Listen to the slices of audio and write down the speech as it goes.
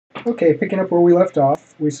Okay, picking up where we left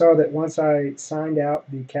off, we saw that once I signed out,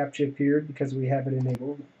 the CAPTCHA appeared because we have it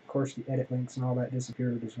enabled. Of course, the edit links and all that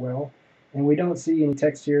disappeared as well. And we don't see any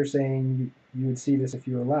text here saying you would see this if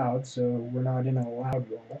you were allowed, so we're not in an allowed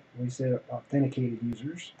role. We said authenticated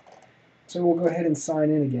users. So we'll go ahead and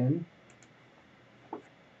sign in again.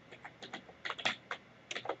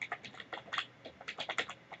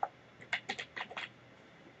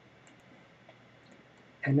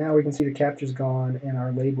 And now we can see the CAPTCHA's gone and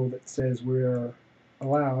our label that says we're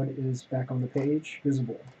allowed is back on the page,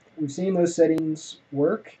 visible. We've seen those settings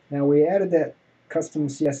work. Now we added that custom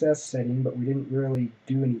CSS setting, but we didn't really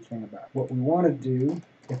do anything about it. What we want to do,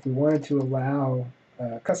 if we wanted to allow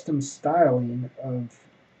custom styling of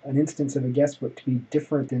an instance of a guestbook to be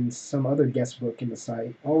different than some other guestbook in the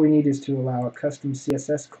site, all we need is to allow a custom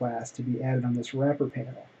CSS class to be added on this wrapper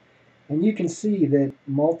panel. And you can see that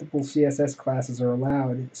multiple CSS classes are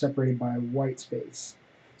allowed, separated by white space.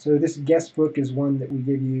 So this guest book is one that we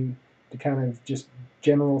give you to kind of just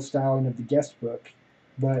general styling of the guest book.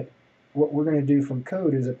 But what we're going to do from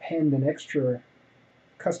code is append an extra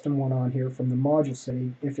custom one on here from the module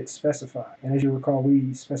setting if it's specified. And as you recall,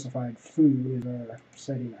 we specified foo as our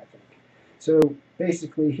setting, I think. So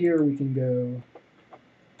basically here we can go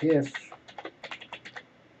if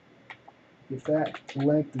that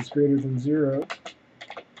length is greater than 0,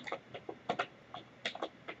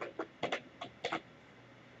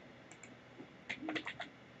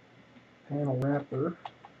 panel wrapper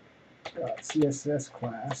 .css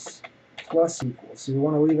class plus equals. So we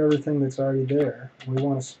want to leave everything that's already there. We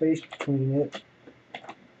want a space between it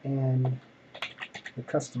and the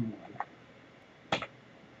custom one.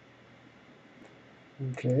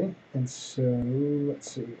 Okay, and so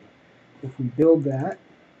let's see. If we build that,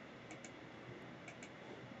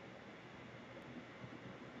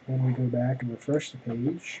 then we go back and refresh the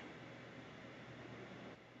page.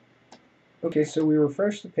 Okay, so we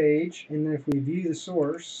refresh the page, and then if we view the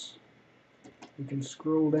source, we can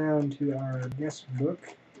scroll down to our guest book.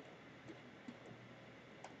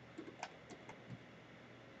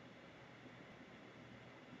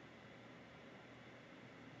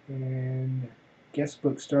 And guest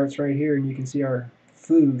book starts right here, and you can see our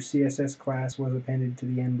foo CSS class was appended to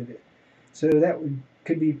the end of it. So that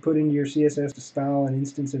could be put into your CSS to style an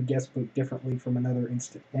instance of guestbook differently from another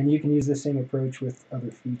instance. And you can use the same approach with other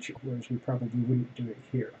features, whereas we probably wouldn't do it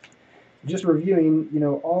here. Just reviewing,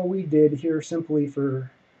 all we did here simply for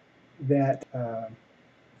that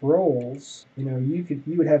roles, you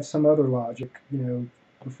would have some other logic,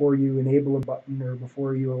 before you enable a button or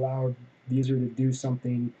before you allow the user to do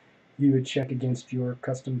something, you would check against your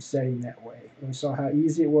custom setting that way. And we saw how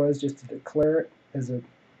easy it was just to declare it as a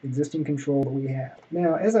existing control that we have.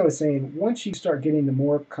 Now, as I was saying, once you start getting the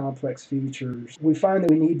more complex features, we find that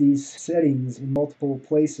we need these settings in multiple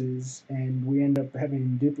places, and we end up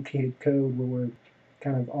having duplicated code where we're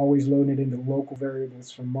kind of always loading it into local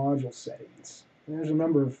variables from module settings. And there's a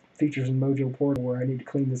number of features in mojoPortal where I need to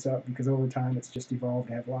clean this up because over time it's just evolved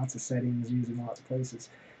to have lots of settings used in lots of places.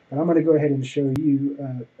 But I'm going to go ahead and show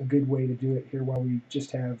you a good way to do it here while we just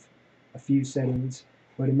have a few settings.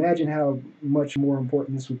 But imagine how much more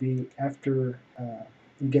important this would be after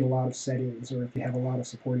you get a lot of settings or if you have a lot of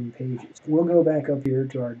supporting pages. We'll go back up here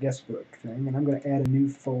to our guestbook thing, and I'm going to add a new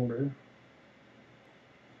folder.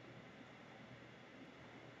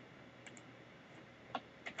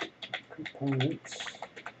 Components.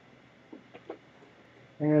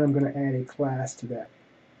 And I'm going to add a class to that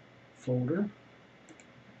folder.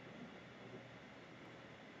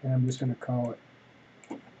 And I'm just going to call it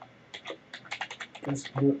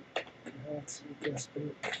guestbook. Let's see,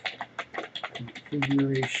 guestbook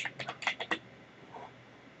configuration.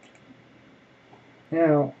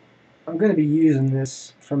 Now, I'm going to be using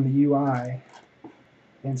this from the UI,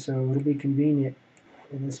 and so it'll be convenient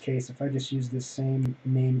in this case if I just use this same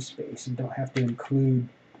namespace and don't have to include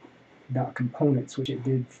 .components, which it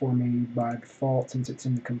did for me by default since it's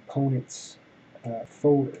in the components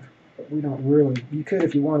folder. But we don't really, you could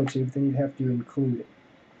if you wanted to, but then you'd have to include it.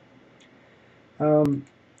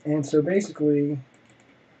 And so basically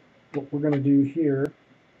what we're going to do here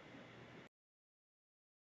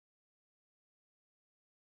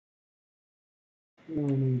we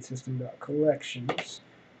only need system.collections.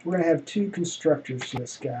 We're going to have two constructors to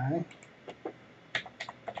this guy.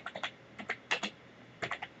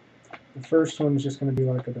 The first one is just going to be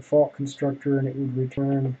like a default constructor, and it would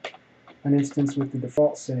return an instance with the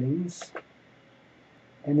default settings.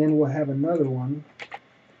 And then we'll have another one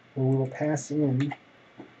where we will pass in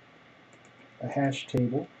a hash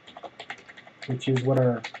table, which is what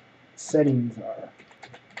our settings are.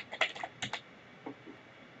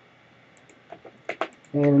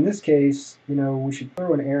 And in this case, we should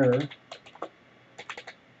throw an error.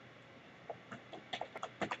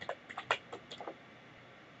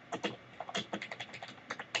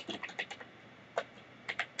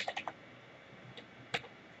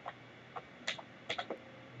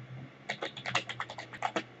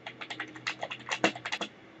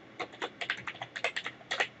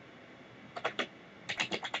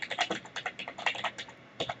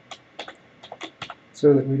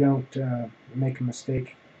 So that we don't make a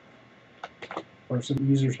mistake, or so the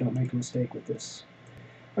users don't make a mistake with this.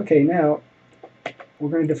 Okay, now we're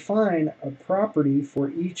going to define a property for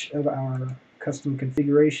each of our custom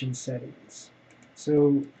configuration settings.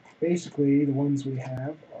 So basically the ones we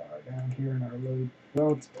have are down here in our load.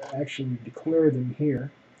 Well, actually declare them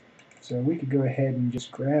here. So we could go ahead and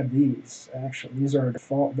just grab these. Actually, these are our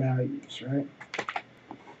default values, right?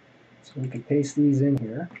 So we can paste these in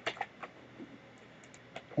here.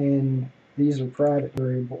 And these are private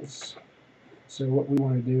variables. So what we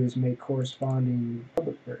want to do is make corresponding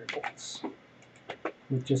public variables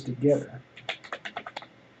with just a getter.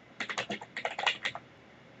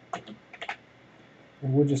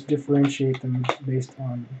 And we'll just differentiate them based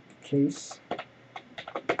on case.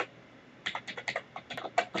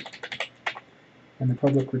 And the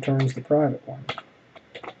public returns the private one.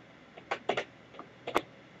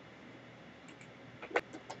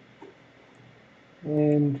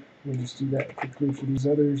 And we'll just do that quickly for these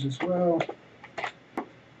others as well.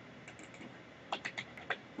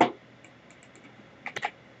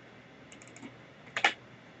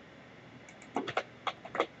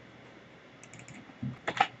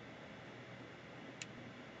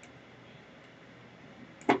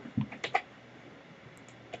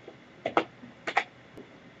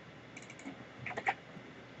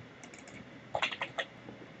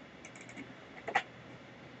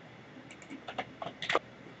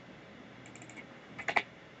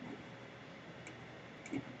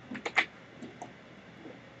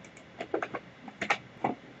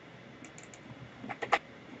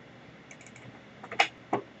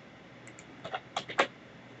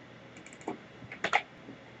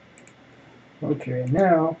 Okay,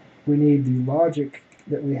 now we need the logic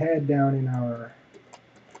that we had down in our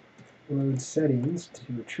load settings to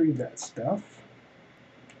retrieve that stuff.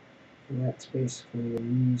 And that's basically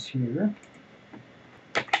these here.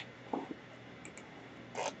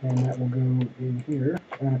 And that will go in here.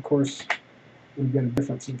 And of course, we've got a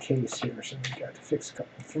difference in case here, so we've got to fix a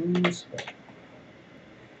couple of things. But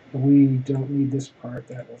we don't need this part,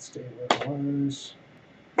 that will stay where it was.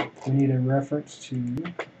 We need a reference to,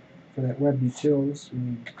 for that web utils, we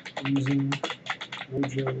need using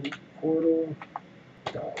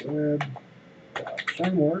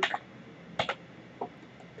mojoPortal.web.framework.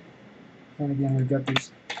 And again, we've got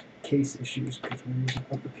these case issues because we're using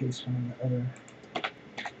uppercase one and the other.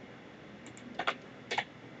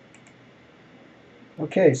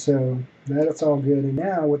 Okay, so that's all good. And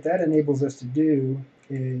now what that enables us to do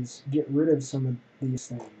is get rid of some of these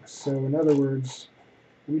things. So in other words,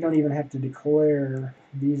 we don't even have to declare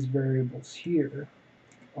these variables here.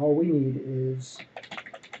 All we need is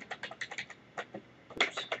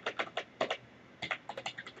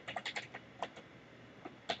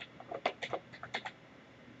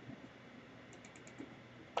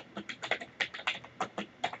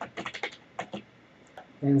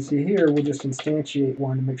and see here, we'll just instantiate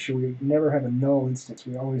one to make sure we never have a null instance.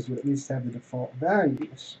 We always would at least have the default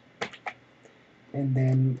values. And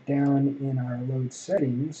then down in our load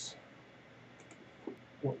settings,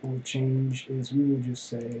 what we'll change is we will just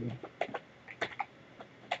say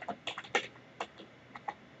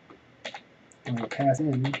and we'll pass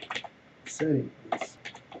in settings.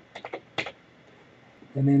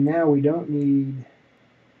 And then now we don't need,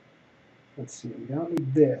 let's see, we don't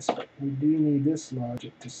need this, but we do need this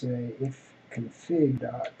logic to say if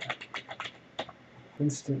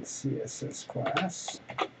config.instance CSS class,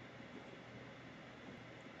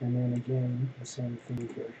 and then again the same thing we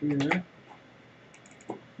go here.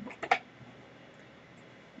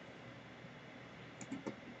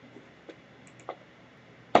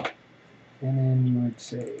 And then you would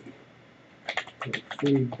say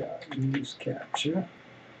config.useCAPTCHA.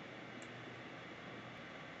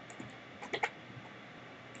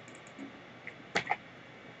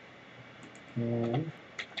 And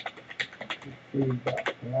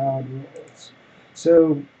config.loudRoles.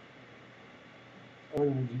 So, what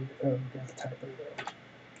did we do? Oh, we got the typo there.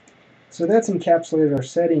 So that's encapsulated our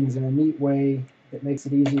settings in a neat way that makes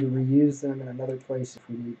it easy to reuse them in another place if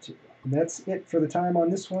we need to. And that's it for the time on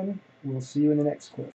this one. We'll see you in the next clip.